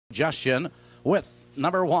Suggestion with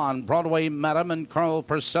number 1, Broadway Madam and Carl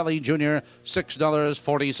Porcelli Jr.,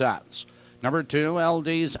 $6.40. Number 2,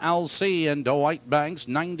 LD's LC and Dwight Banks,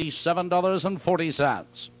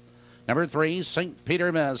 $97.40. Number 3, St.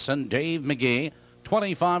 Peter Miss and Dave McGee,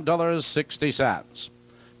 $25.60.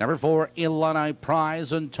 Number 4, Illini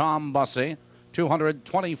Prize and Tom Bussey,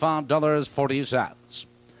 $225.40.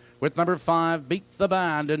 With number 5, Beat the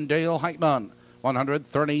Band and Dale Heitman,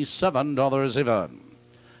 $137 even.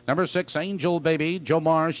 Number 6, Angel Baby, Joe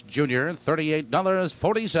Marsh Jr.,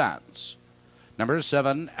 $38.40. Number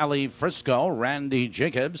 7, Ellie Frisco, Randy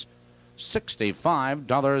Jacobs,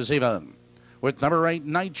 $65 even. With number 8,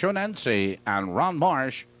 Nitro Nancy and Ron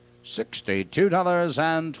Marsh,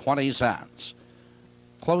 $62.20.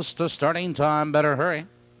 Close to starting time, better hurry.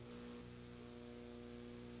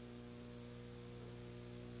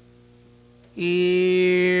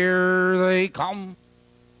 Here they come.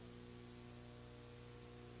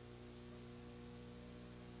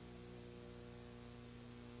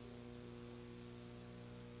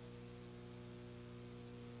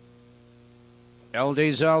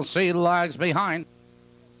 LD's LC lags behind.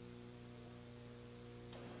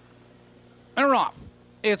 They're off.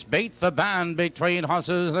 It's Beat the Band between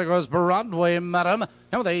horses. There goes Broadway Madam.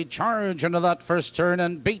 Now they charge into that first turn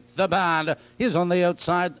and Beat the Band. He's on the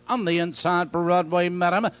outside, on the inside, Broadway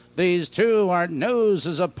Madam. These two are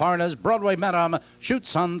noses apart as Broadway Madam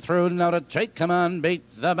shoots on through. Now to take command, Beat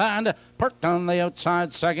the Band. Parked on the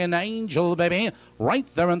outside, second, Angel Baby. Right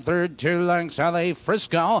there in third, 2 lengths, Ellie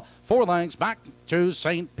Frisco. 4 lengths back to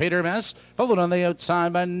St. Peter Miss. Followed on the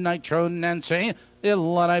outside by Nitro Nancy.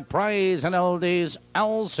 Illini Prize and LD's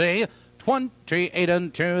LC.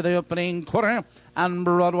 28-2 the opening quarter. And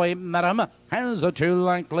Broadway Madam has a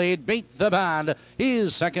 2-length lead. Beat the Band.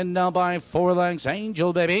 He's second now by 4 lengths.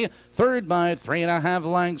 Angel Baby. Third by 3.5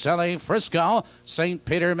 lengths. Ellie Frisco. St.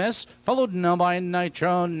 Peter Miss. Followed now by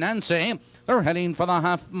Nitro Nancy. They're heading for the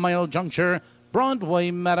half-mile juncture.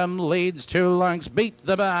 Broadway Madam leads 2 lengths. Beat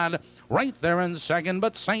the Band. Right there in second,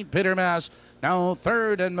 but St. Peter Miss now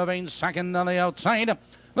third and moving second on the outside.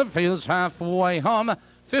 The field's halfway home.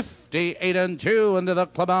 58-2 into the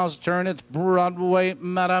clubhouse turn. It's Broadway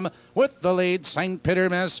Madam with the lead. St. Peter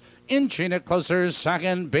Miss inching it closer.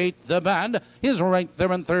 Second, Beat the Band. He's right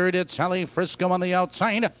there in third. It's Ellie Frisco on the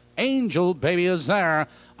outside. Angel Baby is there.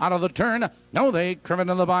 Out of the turn. Now they curve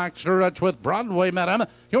into the back stretch with Broadway Madam.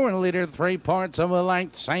 Your leader 3 parts of a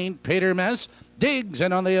length. St. Peter Miss digs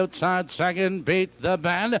in on the outside. Second, Beat the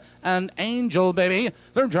Band and Angel Baby.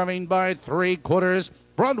 They're driving by 3/4.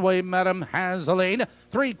 Broadway Madam has the lead.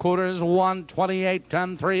 3/4,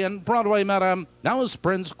 1:28-3, and Broadway Madam now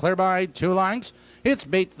sprints clear by 2 lengths. It's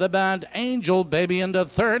Beat the Band, Angel Baby into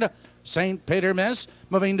third. St. Peter Miss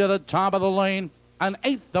moving to the top of the lane.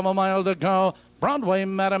 1/8 of a mile to go. Broadway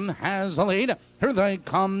Madam has the lead. Here they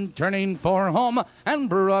come, turning for home. And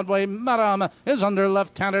Broadway Madam is under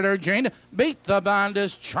left-handed urging. Beat the Band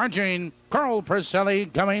is charging. Carl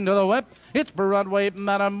Porcelli coming to the whip. It's Broadway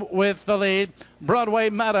Madam with the lead. Broadway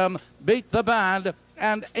Madam, Beat the Band,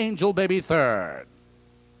 and Angel Baby third.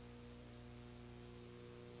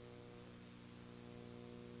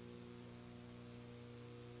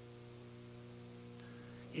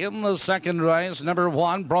 In the second race, number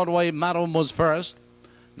 1, Broadway Madam was first.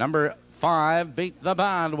 Number 5, Beat the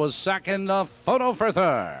Band was second. A photo for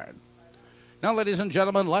third. Now, ladies and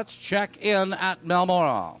gentlemen, let's check in at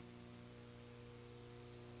Balmoral.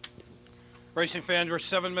 Racing fans, we're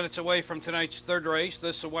 7 minutes away from tonight's third race.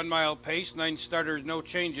 This is a 1-mile pace, 9 starters, no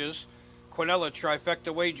changes. Quinella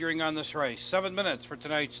trifecta wagering on this race. 7 minutes for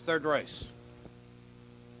tonight's third race.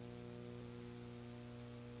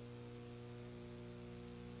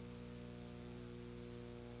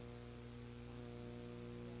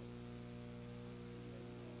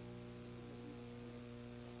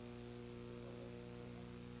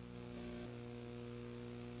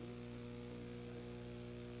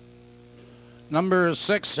 Number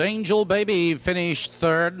 6, Angel Baby finished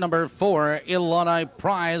third. Number 4, Illini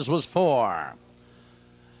Prize was 4.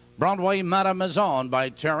 Broadway Madam is owned by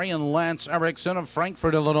Terry and Lance Erickson of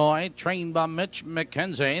Frankfort, Illinois. Trained by Mitch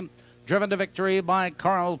McKenzie. Driven to victory by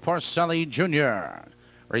Carl Porcelli Jr.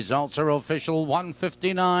 Results are official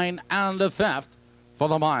 1:59 and a 5th for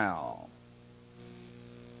the mile.